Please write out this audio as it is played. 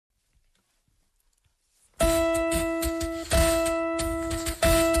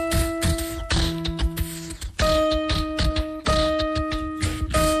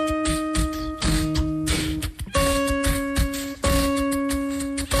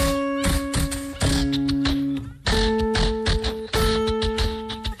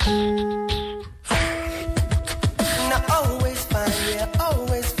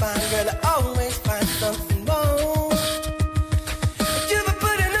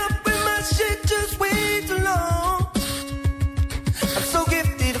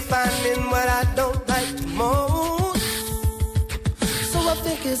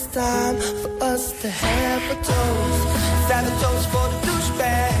it's time for us to have a toast. Let's have a toast for the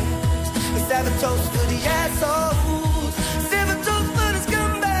douchebags. Let's have a toast for the assholes. Let's have a toast for the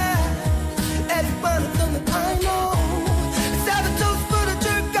scumbags. Every one of them that I know. Let's have a toast for the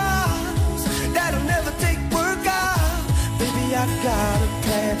jerk-offs that'll never take work off. Baby, I got a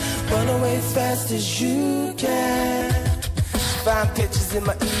plan. Run away as fast as you can. Find pictures in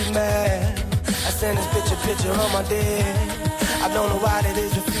my email. I send this bitch a picture on my dick. I don't know why that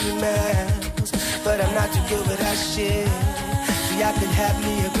is with females, but I'm not too good with that shit. See, I could have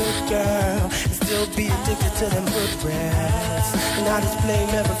me a good girl and still be addicted to them good breasts. And I just blame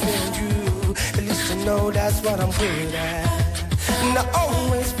everything on you. At least you know that's what I'm good at. And I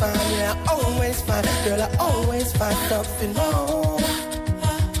always find, yeah, I always find, girl, I always find something wrong.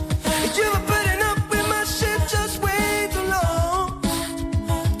 If you were putting up with my shit just way too long,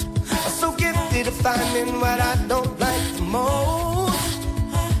 I'm so gifted at finding what I don't like the most.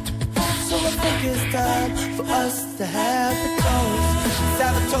 So I think it's time for us to have a toast. Let's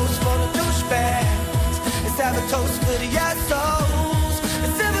have a toast for the douchebags. Let's have a toast for the assholes.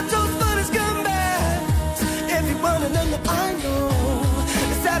 Let's have a toast for the scumbags. Every one of them that I know.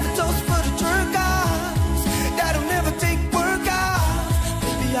 Let's have a toast for the jerk-offs that'll never take work off.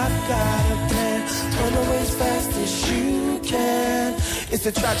 Baby, I've got a plan. Run away as fast as you can. It's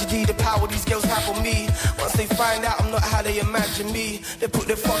a tragedy, the power these girls have on me. Once they find out I'm not how they imagine me, they put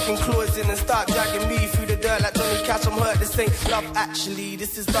their fucking claws in and start dragging me through the dirt like Johnny Cash. I'm hurt, this ain't love actually.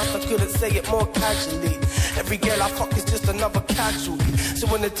 This is love, I couldn't say it more casually. Every girl I fuck is just another casualty. So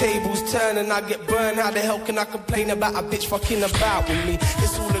when the tables turn and I get burned, how the hell can I complain about a bitch fucking about with me?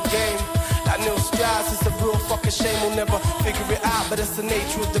 It's all a game. Like Neil Strauss, it's a real fucking shame. We'll never figure it out, but it's the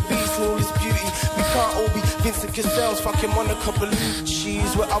nature of the beast and all its beauty. We can't all be Vincent Cassel's fucking Monica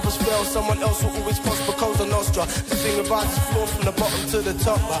Bellucci's. Where others fail, someone else will always prosper. Cosa Nostra. The thing about this floor from the bottom to the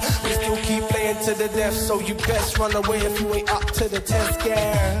top, but we still keep playing to the death. So you best run away if you ain't up to the test,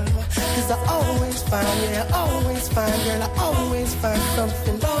 girl. Cause I always find, yeah, I always find, girl, I always find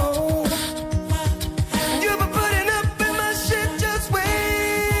something wrong. You've been putting up with my shit just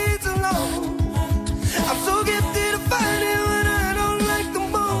way too long. I'm so gifted at finding what I don't like the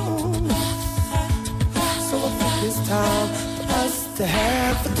most. So I think it's time for us to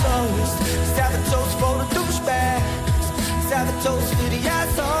have a toast. Let's have a toast for the douchebags. Let's have a toast for the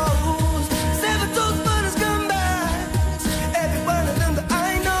assholes. Let's have a toast for the scumbags. Every one of them that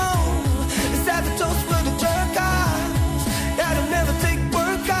I know. Let's have a toast for the jerk-offs that'll never take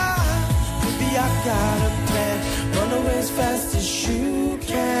work off. Baby, I got a plan. Run away as fast as you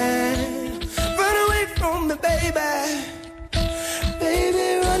can. Run away from me, baby. Baby,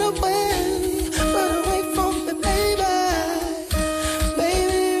 run away. Run away from me, baby.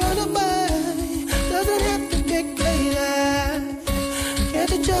 Baby, run away. Doesn't have to get crazy. Can't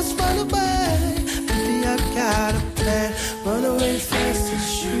you just run away? Baby, I got a plan. Run away from